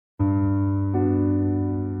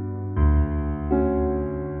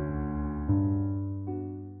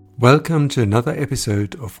Welcome to another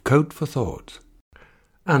episode of Code for Thought.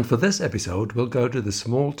 And for this episode, we'll go to the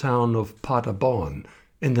small town of Paderborn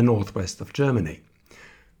in the northwest of Germany.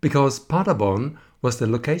 Because Paderborn was the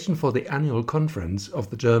location for the annual conference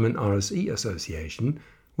of the German RSE Association,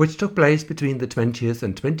 which took place between the 20th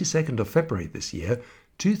and 22nd of February this year,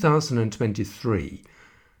 2023.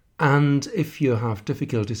 And if you have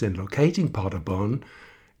difficulties in locating Paderborn,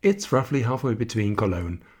 it's roughly halfway between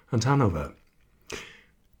Cologne and Hanover.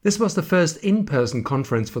 This was the first in-person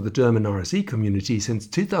conference for the German RSE community since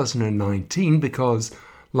 2019 because,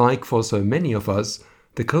 like for so many of us,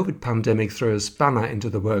 the COVID pandemic threw a spanner into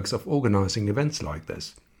the works of organizing events like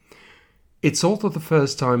this. It's also the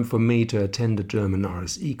first time for me to attend a German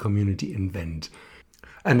RSE community event.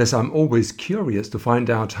 And as I'm always curious to find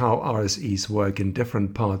out how RSEs work in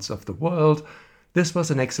different parts of the world, this was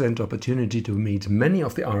an excellent opportunity to meet many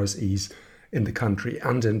of the RSEs in the country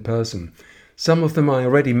and in person. Some of them I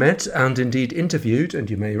already met and indeed interviewed, and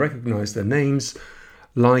you may recognize their names,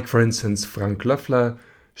 like for instance Frank Löffler,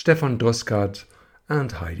 Stefan Droskat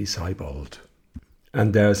and Heidi Seibold.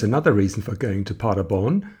 And there's another reason for going to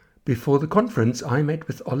Paderborn. Before the conference I met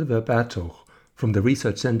with Oliver Bertuch from the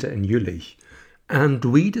Research Center in Jülich, and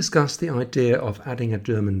we discussed the idea of adding a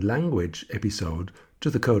German language episode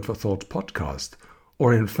to the Code for Thought podcast,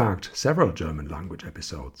 or in fact several German language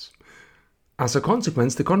episodes. As a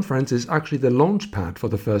consequence, the conference is actually the launch pad for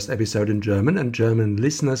the first episode in German, and German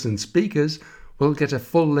listeners and speakers will get a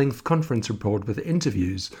full-length conference report with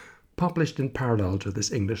interviews published in parallel to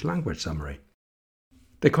this English language summary.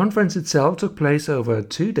 The conference itself took place over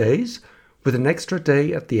 2 days, with an extra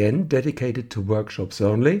day at the end dedicated to workshops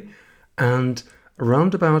only, and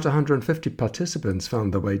around about 150 participants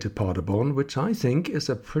found their way to Paderborn, which I think is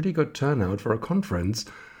a pretty good turnout for a conference,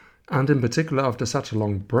 and in particular after such a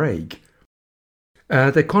long break.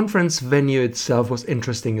 The conference venue itself was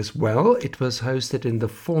interesting as well. It was hosted in the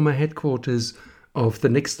former headquarters of the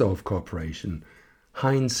Nixdorf Corporation.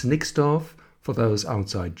 Heinz Nixdorf, for those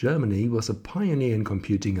outside Germany, was a pioneer in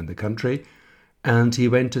computing in the country, and he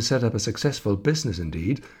went to set up a successful business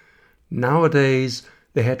indeed. Nowadays,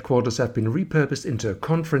 the headquarters have been repurposed into a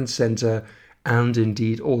conference center and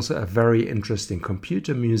indeed also a very interesting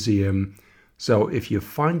computer museum. So if you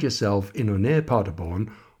find yourself in or near Paderborn,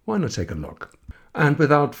 why not take a look? And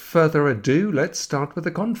without further ado, let's start with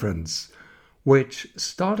the conference, which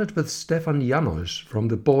started with Stefan Janosch from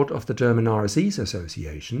the board of the German RSEs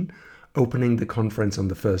Association, opening the conference on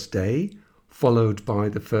the first day, followed by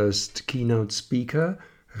the first keynote speaker,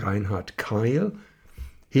 Reinhard Keil.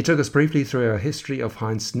 He took us briefly through a history of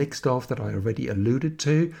Heinz Nixdorf that I already alluded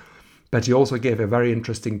to, but he also gave a very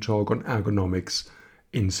interesting talk on ergonomics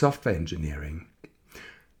in software engineering.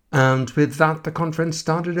 And with that, the conference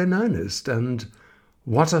started in earnest, and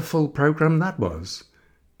what a full program that was.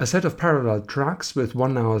 A set of parallel tracks with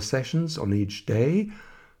 1-hour sessions on each day,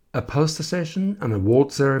 a poster session, an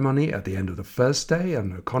award ceremony at the end of the first day,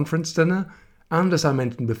 and a conference dinner, and as I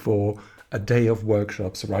mentioned before, a day of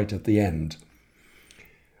workshops right at the end.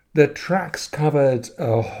 The tracks covered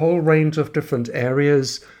a whole range of different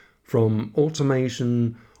areas, from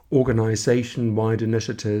automation, organization-wide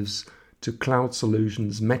initiatives, to cloud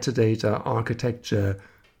solutions, metadata, architecture,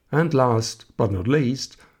 and last but not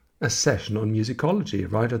least, a session on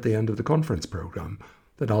musicology right at the end of the conference program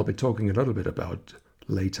that I'll be talking a little bit about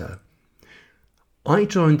later. I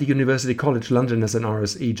joined the University College London as an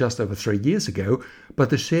RSE just over 3 years ago,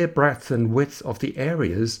 but the sheer breadth and width of the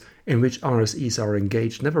areas in which RSEs are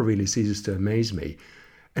engaged never really ceases to amaze me.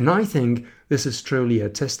 And I think this is truly a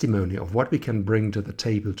testimony of what we can bring to the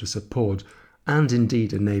table to support and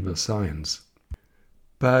indeed enable science.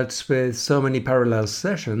 But with so many parallel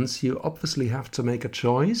sessions, you obviously have to make a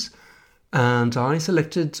choice, and I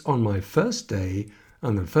selected on my first day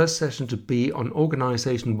and the first session to be on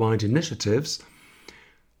organization-wide initiatives.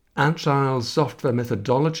 Agile software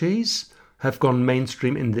methodologies have gone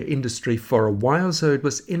mainstream in the industry for a while, so it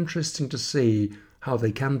was interesting to see how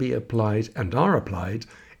they can be applied and are applied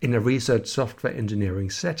in a research software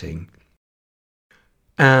engineering setting.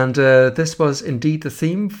 And this was indeed the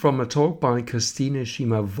theme from a talk by Christine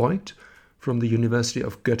Schima-Voigt from the University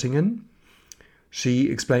of Göttingen.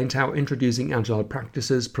 She explained how introducing agile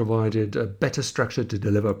practices provided a better structure to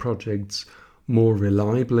deliver projects more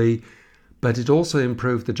reliably, but it also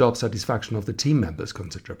improved the job satisfaction of the team members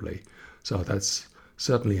considerably. So that's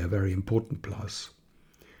certainly a very important plus.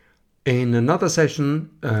 In another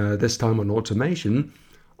session, this time on automation,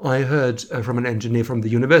 I heard from an engineer from the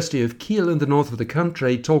University of Kiel in the north of the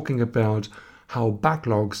country talking about how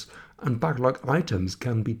backlogs and backlog items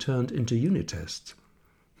can be turned into unit tests.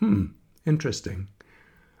 Interesting.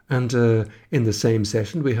 And in the same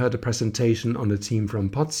session, we heard a presentation on a team from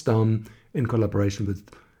Potsdam in collaboration with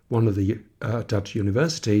one of the Dutch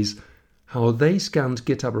universities, how they scanned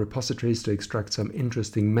GitHub repositories to extract some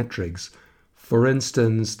interesting metrics. For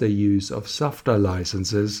instance, the use of software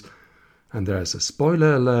licenses. And there's a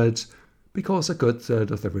spoiler alert, because a good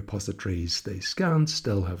third of the repositories they scanned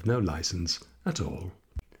still have no license at all.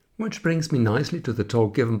 Which brings me nicely to the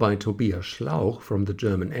talk given by Tobias Schlauch from the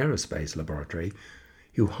German Aerospace Laboratory,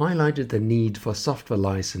 who highlighted the need for software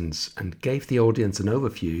license and gave the audience an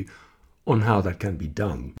overview on how that can be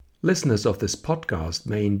done. Listeners of this podcast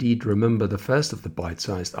may indeed remember the first of the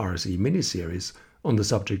bite-sized RSE miniseries on the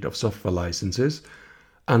subject of software licenses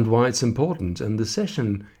and why it's important, and the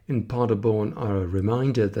session in Paderborn are a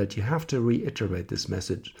reminder that you have to reiterate this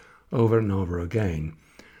message over and over again.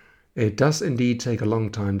 It does indeed take a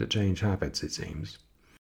long time to change habits, it seems.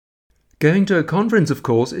 Going to a conference, of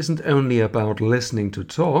course, isn't only about listening to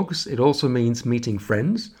talks, it also means meeting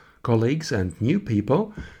friends, colleagues and new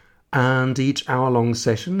people, and each hour-long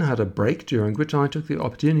session had a break during which I took the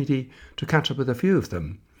opportunity to catch up with a few of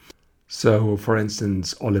them. So, for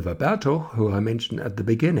instance, Oliver Bertuch, who I mentioned at the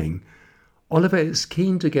beginning. Oliver is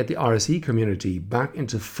keen to get the RSE community back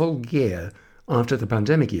into full gear after the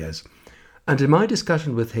pandemic years, and in my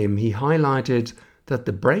discussion with him he highlighted that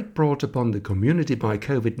the break brought upon the community by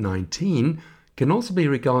COVID-19 can also be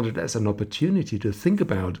regarded as an opportunity to think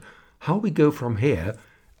about how we go from here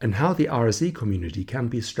and how the RSE community can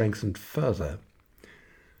be strengthened further.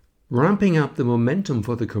 Ramping up the momentum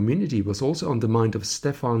for the community was also on the mind of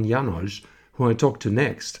Stefan Janosch, who I talked to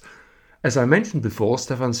next. As I mentioned before,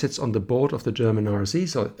 Stefan sits on the board of the German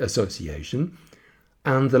RSE Association,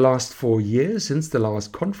 and the last 4 years since the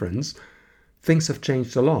last conference, things have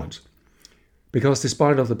changed a lot. Because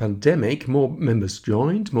despite of the pandemic, more members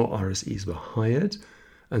joined, more RSEs were hired,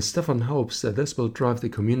 and Stefan hopes that this will drive the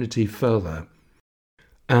community further.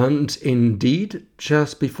 And indeed,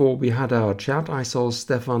 just before we had our chat, I saw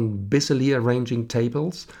Stefan busily arranging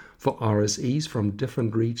tables for RSEs from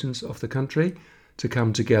different regions of the country to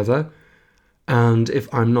come together. And if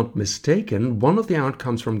I'm not mistaken, one of the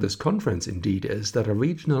outcomes from this conference indeed is that a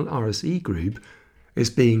regional RSE group is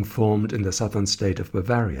being formed in the southern state of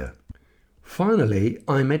Bavaria. Finally,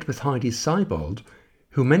 I met with Heidi Seibold,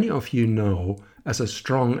 who many of you know as a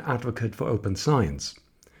strong advocate for open science.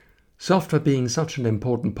 Software being such an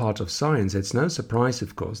important part of science, it's no surprise,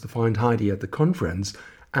 of course, to find Heidi at the conference,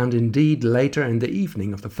 and indeed later in the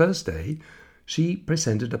evening of the first day, she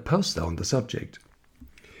presented a poster on the subject.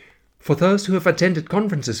 For those who have attended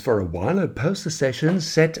conferences for a while, a poster session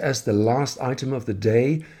set as the last item of the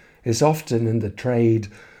day is often in the trade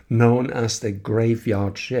known as the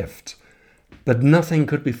graveyard shift. But nothing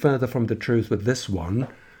could be further from the truth with this one,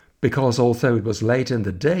 because although it was late in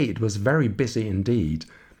the day, it was very busy indeed.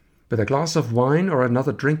 With a glass of wine or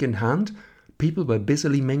another drink in hand, people were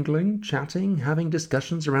busily mingling, chatting, having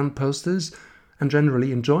discussions around posters, and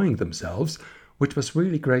generally enjoying themselves, which was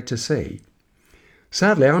really great to see.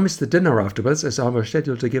 Sadly, I missed the dinner afterwards, as I was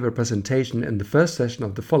scheduled to give a presentation in the first session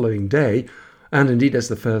of the following day, and indeed as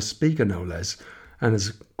the first speaker no less, and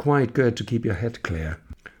it's quite good to keep your head clear.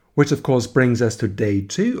 Which of course brings us to day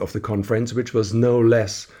 2 of the conference, which was no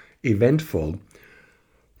less eventful.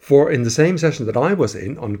 For in the same session that I was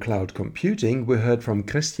in on cloud computing, we heard from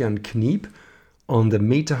Christian Kniep on the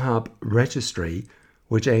MetaHub registry,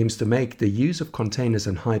 which aims to make the use of containers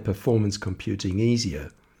and high-performance computing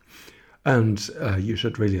easier. And you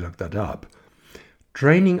should really look that up.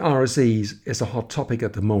 Training RSEs is a hot topic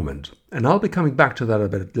at the moment, and I'll be coming back to that a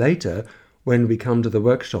bit later when we come to the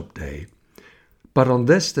workshop day. But on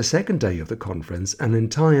this, the second day of the conference, an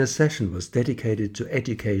entire session was dedicated to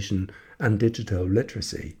education and digital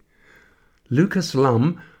literacy. Lucas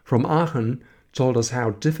Lamm from Aachen told us how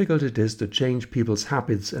difficult it is to change people's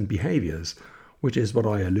habits and behaviors, which is what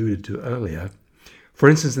I alluded to earlier. For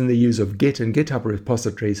instance, in the use of Git and GitHub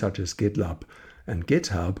repositories such as GitLab and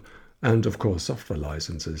GitHub, and of course software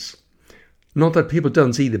licenses. Not that people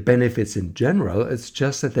don't see the benefits in general, it's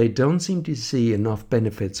just that they don't seem to see enough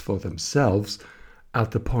benefits for themselves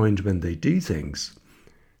at the point when they do things.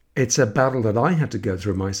 It's a battle that I had to go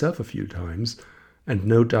through myself a few times, and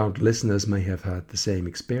no doubt listeners may have had the same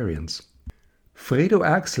experience. Fredo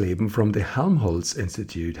Erxleben from the Helmholtz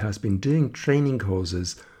Institute has been doing training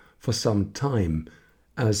courses for some time.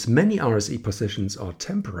 As many RSE positions are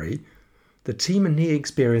temporary, the team and he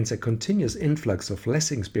experience a continuous influx of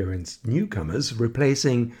less experienced newcomers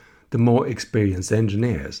replacing the more experienced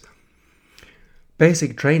engineers.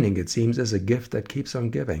 Basic training, it seems, is a gift that keeps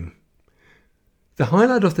on giving. The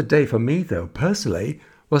highlight of the day for me, though, personally,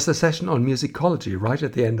 was the session on musicology right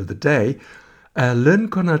at the end of the day, Lynn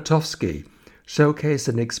Konatowski showcased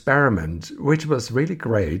an experiment which was really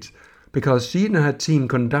great because she and her team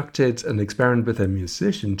conducted an experiment with a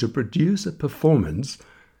musician to produce a performance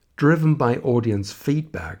driven by audience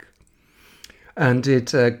feedback. And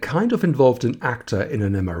it kind of involved an actor in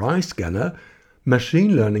an MRI scanner,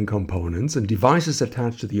 machine learning components and devices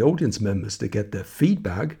attached to the audience members to get their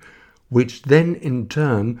feedback, which then in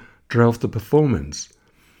turn drove the performance,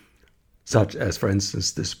 such as, for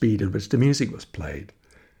instance, the speed at which the music was played.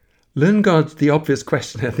 Lynn got the obvious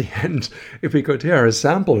question at the end if we could hear a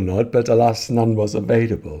sample or not, but alas, none was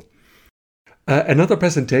available. Another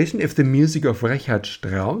presentation, if the music of Richard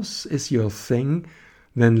Strauss is your thing,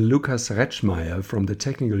 then Lukas Retschmeier from the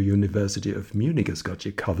Technical University of Munich has got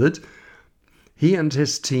you covered. He and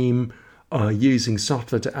his team are using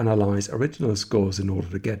software to analyze original scores in order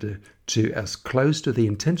to get to as close to the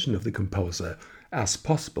intention of the composer as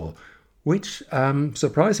possible, which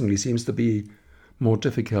surprisingly seems to be more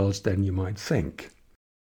difficult than you might think.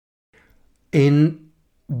 In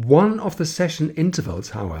one of the session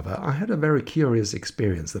intervals, however, I had a very curious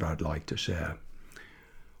experience that I'd like to share.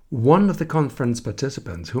 One of the conference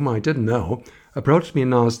participants, whom I didn't know, approached me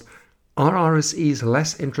and asked, "Are RSEs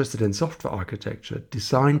less interested in software architecture,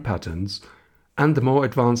 design patterns, and the more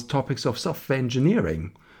advanced topics of software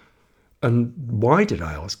engineering?" And why did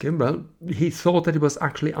I ask him? Well, he thought that he was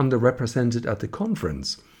actually underrepresented at the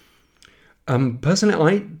conference. Personally,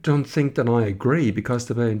 I don't think that I agree, because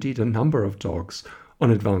there were indeed a number of talks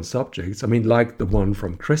on advanced subjects. I mean, like the one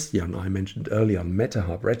from Christian I mentioned earlier on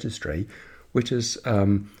MetaHub Registry, which is,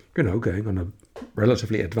 going on a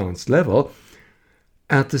relatively advanced level.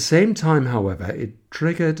 At the same time, however, it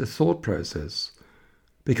triggered a thought process,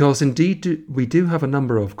 because indeed we do have a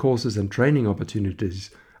number of courses and training opportunities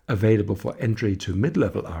available for entry to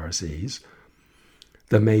mid-level RSEs.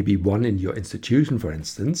 There may be one in your institution, for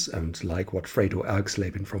instance, and like what Fredo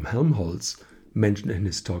Erxleben from Helmholtz mentioned in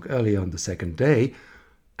his talk earlier on the second day,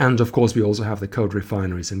 and of course we also have the code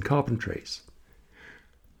refineries and carpentries.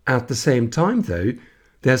 At the same time, though,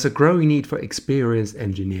 there's a growing need for experienced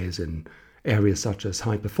engineers in areas such as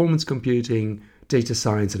high-performance computing, data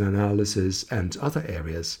science and analysis, and other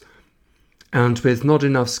areas. And with not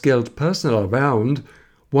enough skilled personnel around,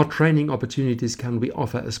 what training opportunities can we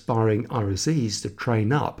offer aspiring RSEs to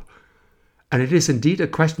train up? And it is indeed a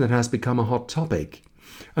question that has become a hot topic.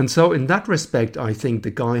 And so in that respect, I think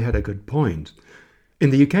the guy had a good point.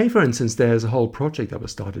 In the UK, for instance, there's a whole project that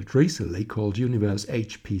was started recently called Universe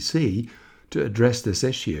HPC to address this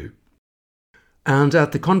issue. And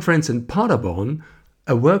at the conference in Paderborn,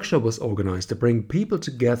 a workshop was organized to bring people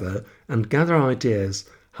together and gather ideas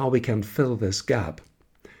how we can fill this gap.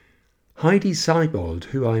 Heidi Seibold,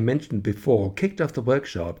 who I mentioned before, kicked off the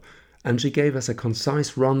workshop, and she gave us a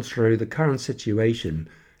concise run through the current situation,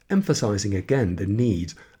 emphasizing again the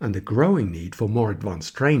need and the growing need for more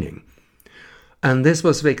advanced training. And this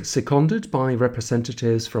was seconded by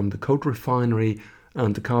representatives from the code refinery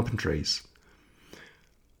and the carpentries.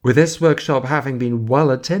 With this workshop having been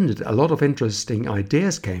well attended, a lot of interesting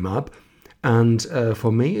ideas came up, and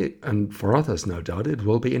for me and for others, no doubt, it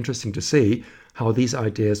will be interesting to see how these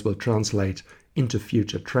ideas will translate into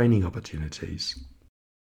future training opportunities.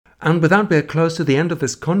 And with that, we're close to the end of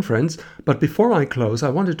this conference, but before I close, I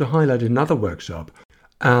wanted to highlight another workshop,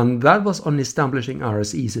 and that was on establishing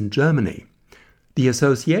RSEs in Germany. The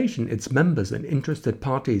association, its members and interested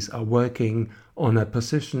parties are working on a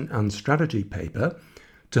position and strategy paper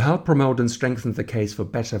to help promote and strengthen the case for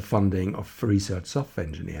better funding of research software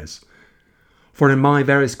engineers. For in my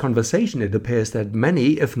various conversations, it appears that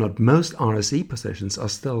many, if not most, RSE positions are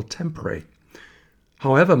still temporary.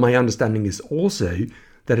 However, my understanding is also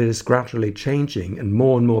that it is gradually changing and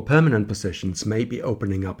more permanent positions may be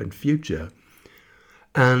opening up in future.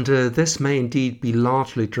 And this may indeed be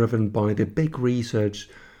largely driven by the big research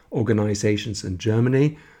organizations in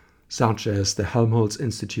Germany, such as the Helmholtz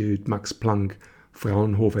Institute, Max Planck,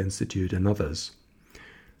 Fraunhofer Institute and others.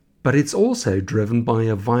 But it's also driven by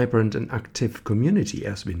a vibrant and active community,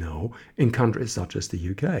 as we know, in countries such as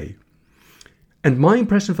the UK. And my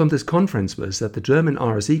impression from this conference was that the German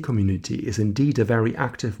RSE community is indeed a very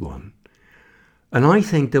active one. And I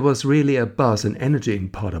think there was really a buzz and energy in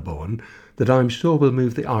Paderborn that I'm sure will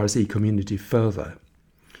move the RSE community further.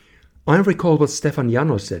 I recall what Stefan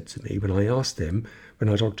Janos said to me when I asked him, when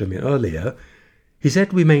I talked to him earlier. He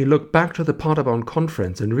said we may look back to the Paderborn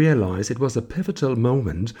conference and realize it was a pivotal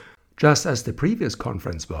moment, just as the previous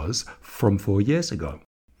conference was from 4 years ago.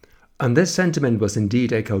 And this sentiment was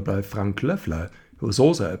indeed echoed by Frank Löffler, who was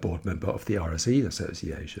also a board member of the RSE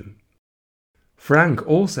Association. Frank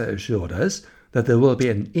also assured us that there will be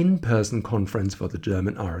an in-person conference for the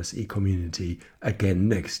German RSE community again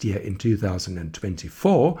next year in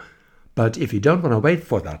 2024. But if you don't want to wait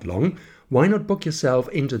for that long, why not book yourself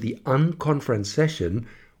into the unconference session,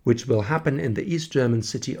 which will happen in the East German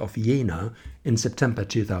city of Jena in September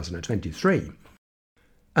 2023.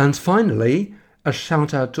 And finally, a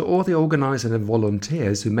shout out to all the organizers and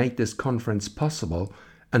volunteers who made this conference possible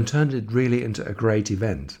and turned it really into a great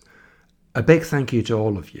event. A big thank you to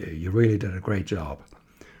all of you. You really did a great job.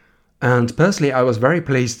 And personally, I was very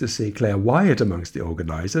pleased to see Claire Wyatt amongst the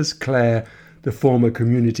organizers. Claire, the former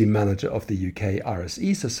community manager of the UK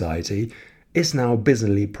RSE Society, is now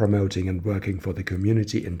busily promoting and working for the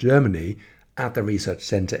community in Germany at the research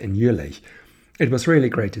center in Jülich. It was really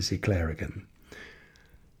great to see Claire again.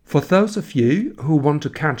 For those of you who want to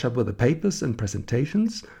catch up with the papers and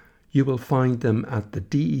presentations, you will find them at the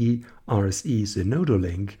DE RSE Zenodo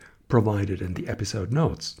link provided in the episode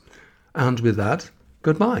notes. And with that,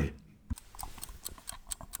 goodbye.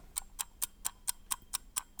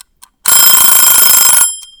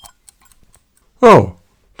 Oh,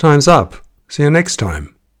 time's up. See you next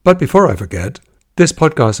time. But before I forget, this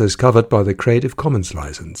podcast is covered by the Creative Commons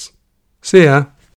license. See ya!